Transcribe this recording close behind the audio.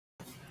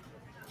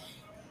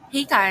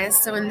Hey guys,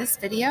 so in this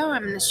video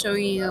I'm going to show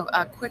you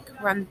a quick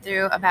run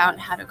through about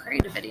how to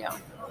create a video.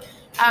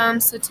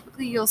 So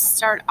typically you'll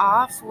start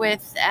off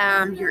with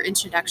your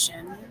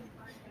introduction.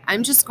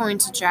 I'm just going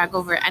to drag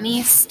over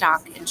any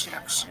stock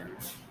introduction.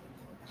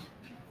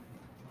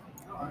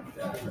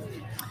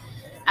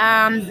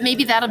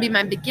 Maybe that'll be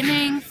my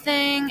beginning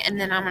thing, and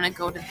then I'm going to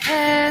go to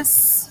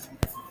this.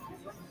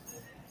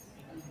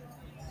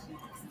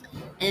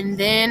 And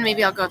then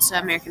maybe I'll go to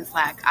American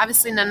flag.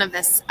 Obviously none of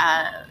this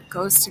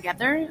goes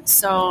together,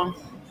 so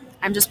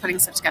I'm just putting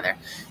stuff together.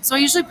 So I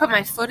usually put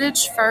my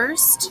footage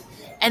first,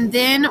 and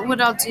then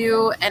what I'll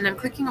do, and I'm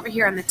clicking over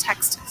here on the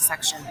text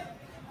section.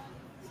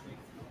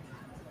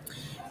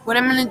 What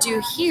I'm going to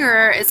do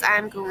here is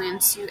I'm going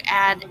to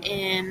add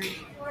in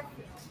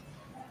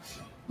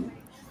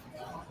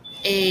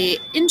a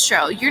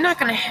intro. You're not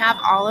going to have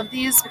all of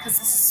these because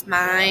this is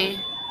my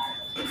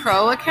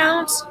pro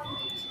account.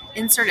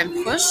 Insert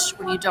and push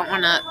when you don't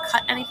want to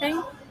cut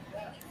anything.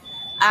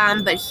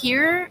 But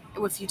here,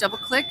 if you double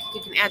click, you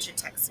can add your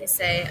text. You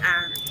say,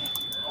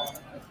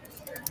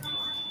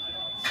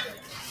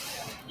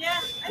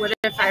 what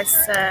if I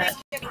said,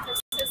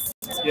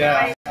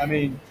 yeah, I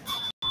mean,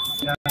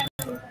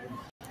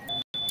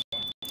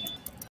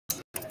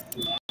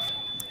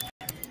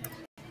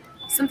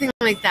 something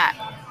like that.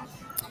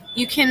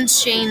 You can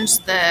change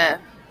the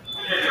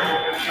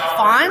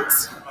font.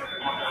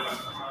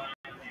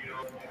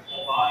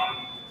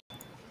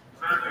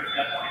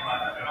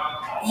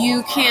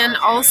 You can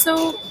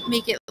also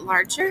make it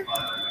larger.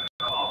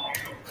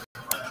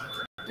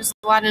 There's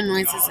a lot of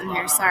noises in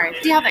here, sorry.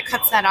 See how that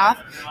cuts that off?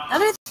 The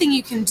other thing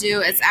you can do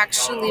is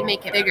actually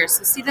make it bigger.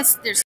 So see this,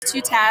 there's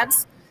two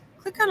tabs.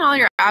 Click on all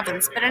your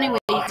options, but anyway,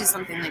 you can do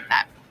something like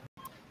that.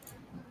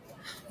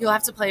 You'll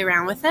have to play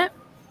around with it.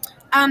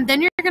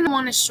 Then you're going to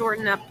want to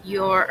shorten up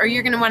or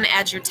you're going to want to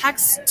add your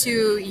text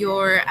to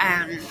your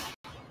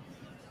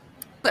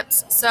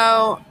clips.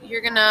 So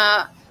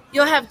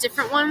you'll have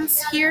different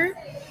ones here.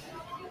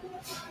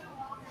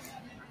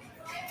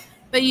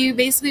 But you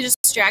basically just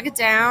drag it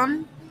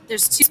down.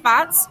 There's two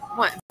spots.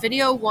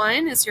 Video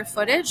 1 is your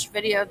footage.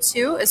 Video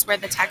 2 is where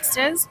the text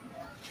is.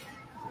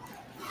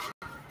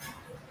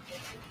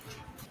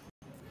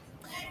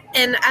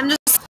 And I'm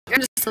just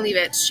gonna leave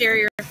it. Share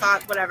your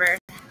thoughts, whatever.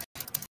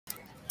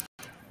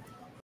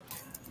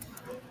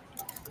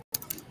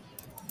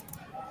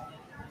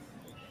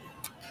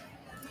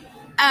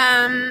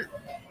 And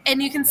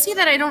you can see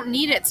that I don't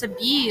need it to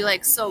be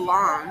like so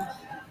long.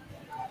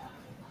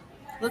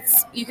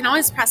 You can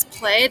always press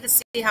play to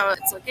see how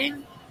it's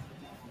looking.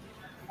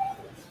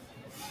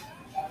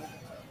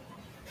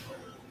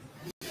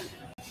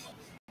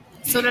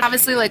 So it's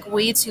obviously like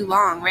way too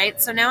long,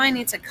 right? So now I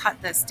need to cut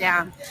this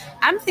down.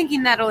 I'm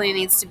thinking that only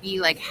needs to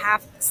be like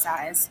half the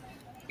size.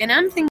 And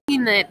I'm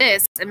thinking that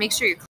this, and make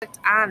sure you clicked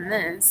on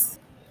this,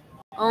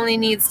 only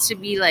needs to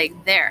be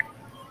like there.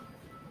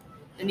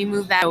 Then you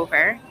move that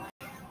over.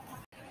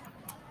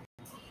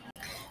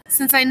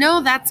 Since I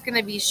know that's going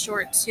to be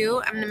short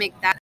too, I'm going to make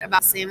that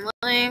about the same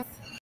length.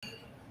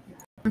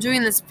 I'm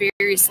doing this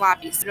very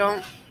sloppy,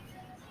 so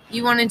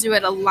you want to do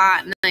it a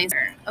lot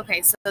nicer.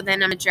 Okay, so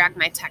then I'm going to drag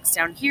my text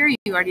down here.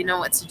 You already know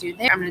what to do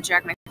there. I'm going to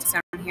drag my text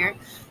down here.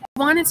 I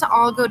want it to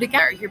all go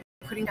together. You're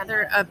putting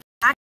together a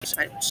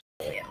package,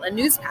 a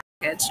news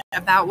package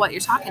about what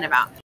you're talking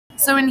about.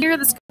 So in here,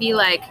 this could be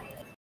like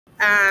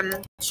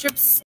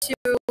trips to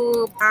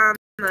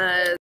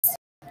Bahamas,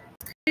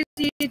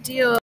 crazy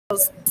deals.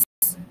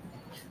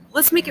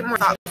 Let's make it more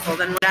thoughtful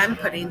than what I'm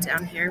putting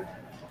down here.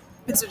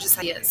 These are just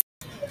ideas.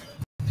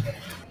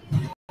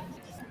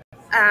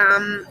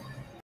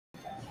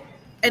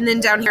 And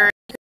then down here,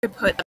 you could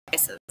put the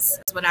prices.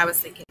 That's what I was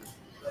thinking,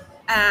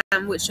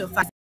 which you'll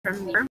find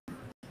from here,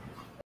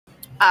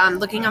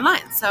 looking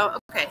online. So,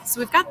 okay, so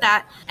we've got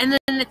that. And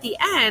then at the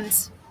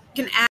end,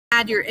 you can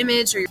add your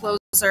image or your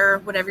closer,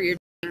 whatever you're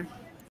doing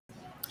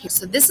here.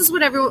 So this is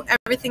what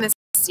everything is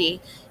to see.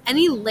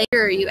 Any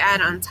layer you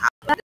add on top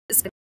of that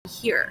is going to be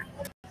here.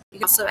 You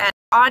can also add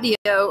audio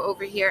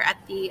over here at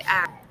the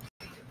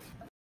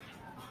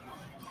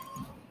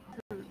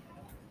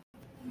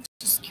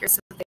just curious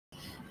something.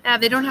 Yeah,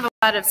 they don't have a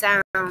lot of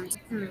sound.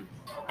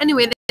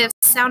 Anyway, they have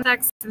sound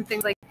effects and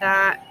things like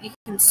that. You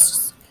can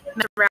just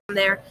mess around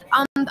there.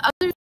 The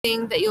other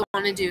thing that you'll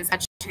want to do is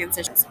add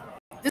transitions.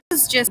 This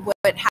is just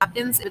what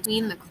happens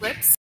between the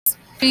clips. So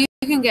you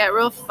can get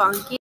real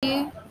funky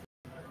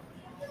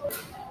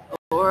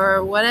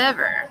or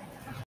whatever.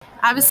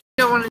 Obviously,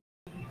 you don't want to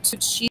too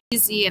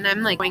cheesy, and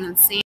I'm like going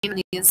insane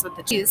with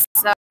the cheese.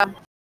 So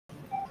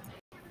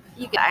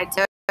you get the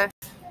idea.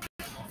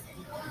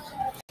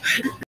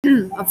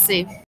 Let's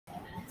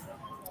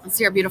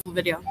see our beautiful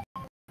video.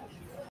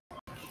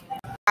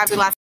 That's the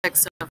last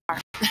fix so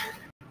far.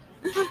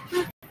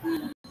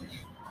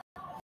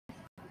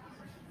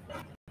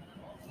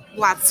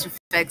 Lots to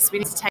fix. We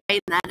need to tighten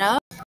that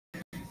up.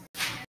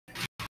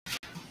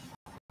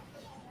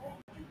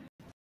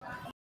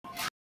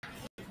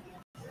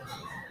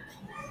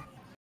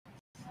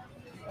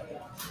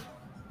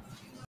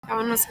 That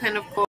one was kind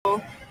of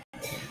cool.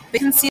 But you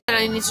can see that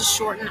I need to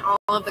shorten all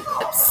of the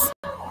clips.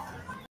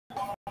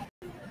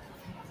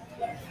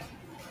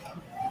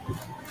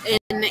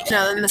 And,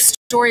 and the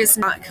story is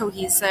not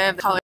cohesive,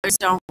 the colors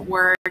don't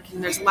work,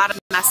 and there's a lot of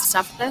messed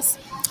stuff with this.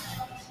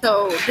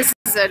 So this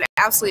is an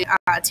absolutely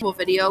terrible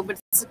video, but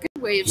it's a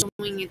good way of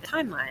showing you the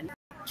timeline.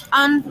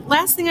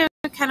 Last thing I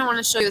kind of want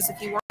to show you is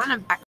if you want a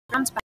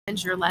background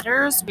behind your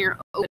letters when you're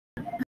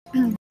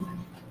open.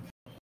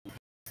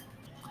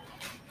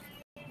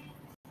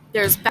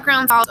 There's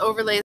backgrounds, all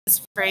overlays,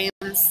 frames.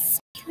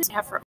 What do they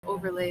have for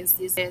overlays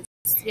these days?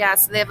 Yeah,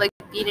 so they have like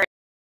beading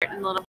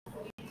and little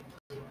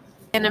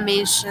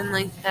animation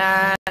like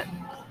that.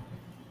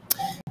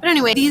 But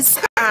anyway, these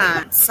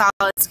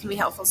solids can be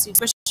helpful. So you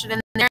push it in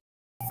there.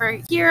 For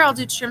here, I'll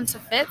do trim to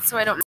fit so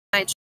I don't miss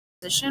my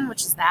transition,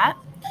 which is that.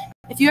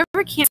 If you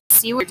ever can't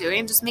see what you're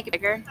doing, just make it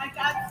bigger.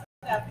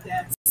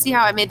 See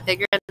how I made it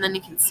bigger, and then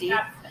you can see.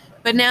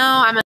 But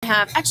now I'm going to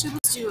have, actually,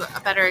 let's do a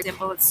better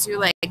example. Let's do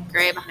like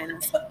gray behind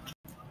this.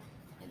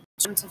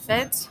 Trim to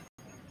fit,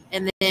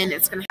 and then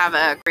it's going to have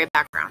a gray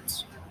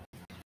background.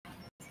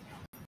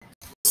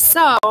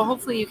 So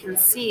hopefully you can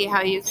see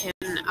how you can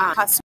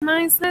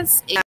customize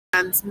this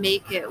and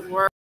make it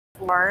work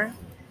for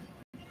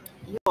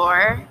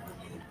your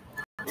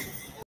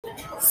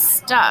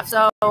stuff.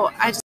 So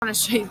I just want to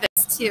show you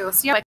this too.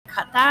 See how I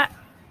cut that?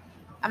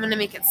 I'm going to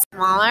make it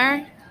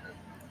smaller,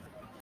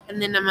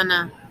 and then I'm going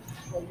to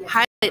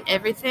highlight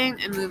everything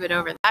and move it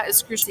over. That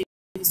is crucial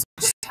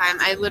time.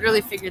 I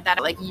literally figured that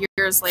out like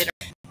years later.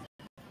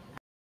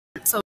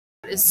 So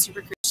it is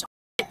super crucial.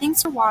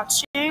 Thanks for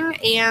watching,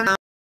 and have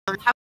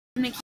fun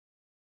making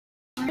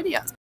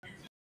videos.